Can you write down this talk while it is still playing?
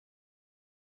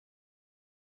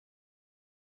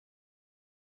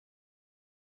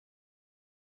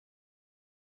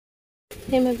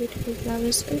Hey my beautiful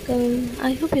flowers, welcome.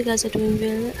 I hope you guys are doing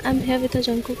well. I'm here with a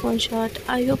Jungkook Oneshot.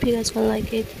 I hope you guys will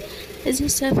like it. It's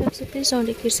just FF, so please don't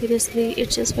take it seriously.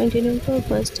 It's just continuing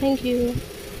purpose. Thank you.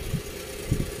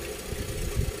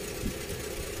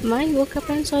 Mine woke up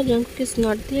and saw Jungkook is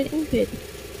not there in bed.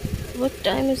 What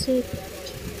time is it?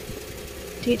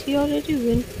 Did he already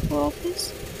went for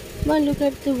office? One look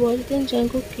at the wall, then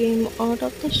Jungkook came out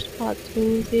of the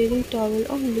bathroom wearing towel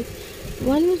only.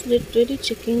 One was literally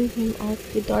checking him out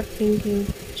without thinking.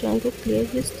 Jungkook cleared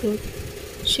his throat.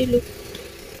 She looked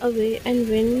away and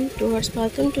went towards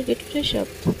bathroom to get fresh up.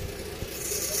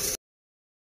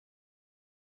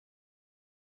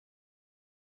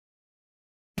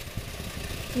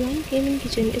 One came in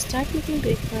kitchen, start making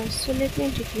breakfast, so let me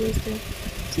introduce them.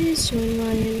 She is John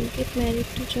Ryan, get married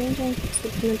to John Jungkook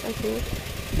 6 months ago.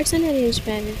 It's an arranged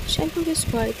marriage. Jungkook is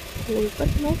quite cool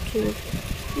but not rude.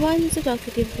 Ryan is a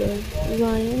talkative girl.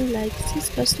 Ryan likes his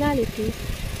personality.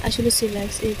 Actually, she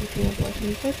likes everything about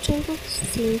him, but Jungkook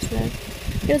seems like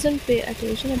he doesn't pay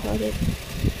attention about it.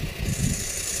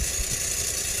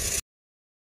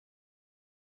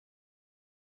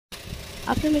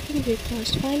 After making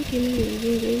breakfast, Ryan came in the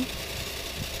living room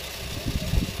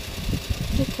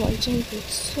to call Jungkook,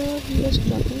 so he was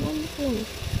talking on the phone.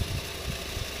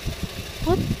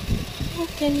 What? How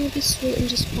can you be so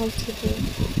irresponsible?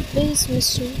 Where is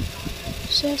Mr.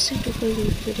 Chelsea took a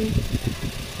leave today.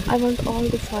 I want all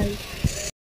the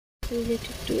files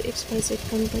related to XYZ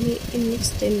company in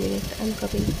next 10 minutes. I'm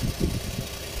coming.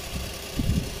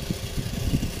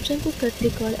 Jungkook cut the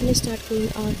call and started going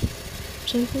out.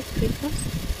 Jungkook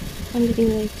breakfast? I'm getting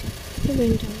late. He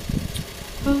went out.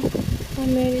 Oh, I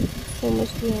made it so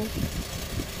much long.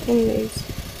 Anyways,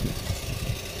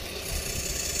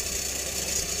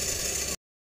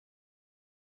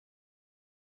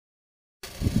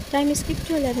 time is skipped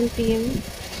to 11 p.m.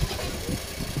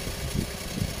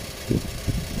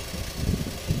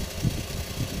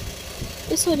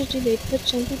 It's already late, but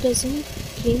Jungkook doesn't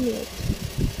came yet.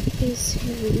 Is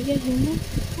he really a human?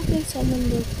 How can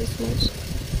someone work this much?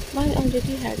 Mine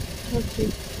already had her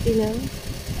dinner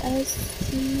as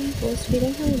she was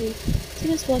feeling hungry. She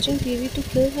was watching TV to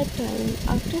kill her time.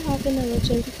 After half an hour,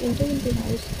 Jungkook entered in the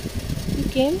house. You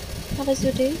came? How was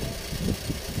your day?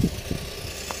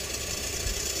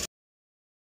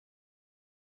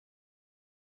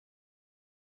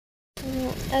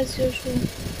 As usual.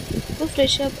 Go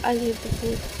fresh up, I'll eat the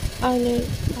food. I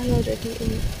already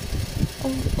ate.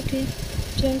 Oh, okay.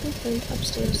 Jungkook went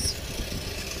upstairs.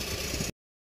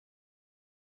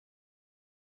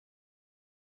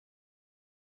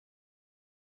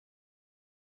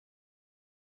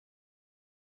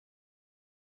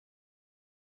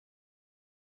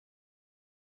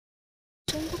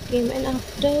 Jungkook came and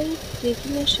after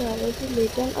taking a shower, he lay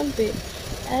down on bed.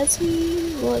 As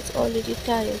he was already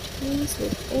tired, he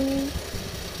slept in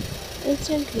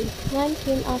instantly. Man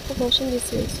came after washing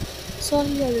dishes. Saw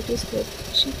he already slept.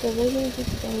 She covered him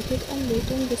with blanket and lay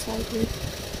down beside him,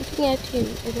 looking at him.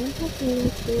 Around her finger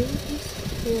through his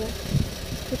hair.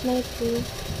 Good night, bro.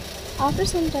 After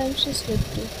some time, she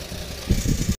slept too.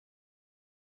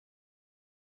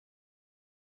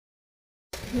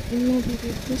 No,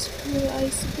 baby, please close your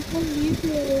eyes. I can't leave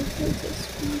you alone.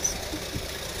 Please.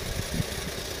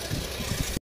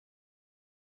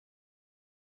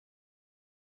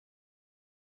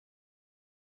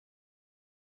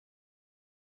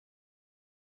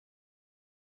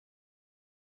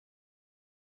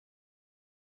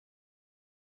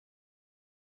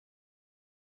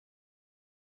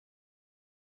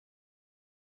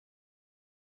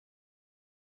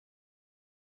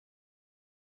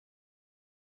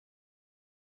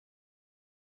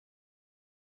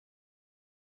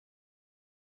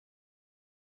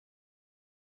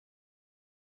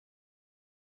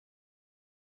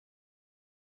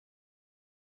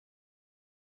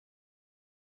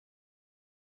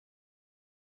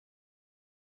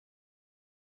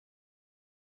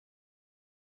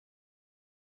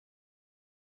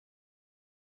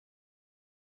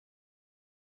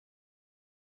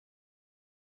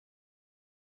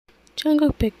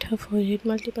 Jungkook pecked her forehead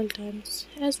multiple times.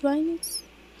 As Vine is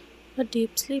a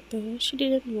deep sleeper, she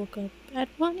didn't wake up. At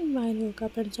morning, Vine woke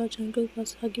up and saw Jungkook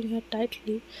was hugging her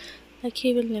tightly, like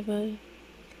he will never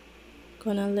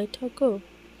gonna let her go.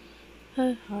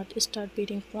 Her heart started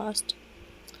beating fast.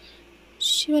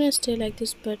 She wanna stay like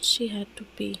this, but she had to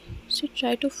pee. She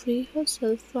tried to free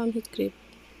herself from his grip,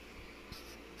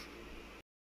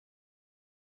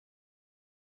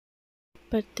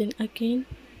 but then again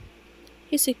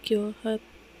he secured her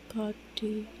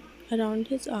body around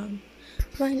his arm.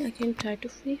 Vine again tried to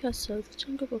free herself.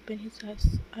 Jungkook opened his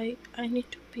eyes. I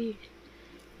need to pee.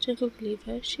 Jungkook leave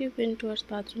her. She went towards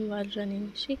bathroom while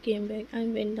running. She came back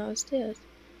and went downstairs.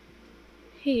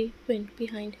 He went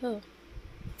behind her.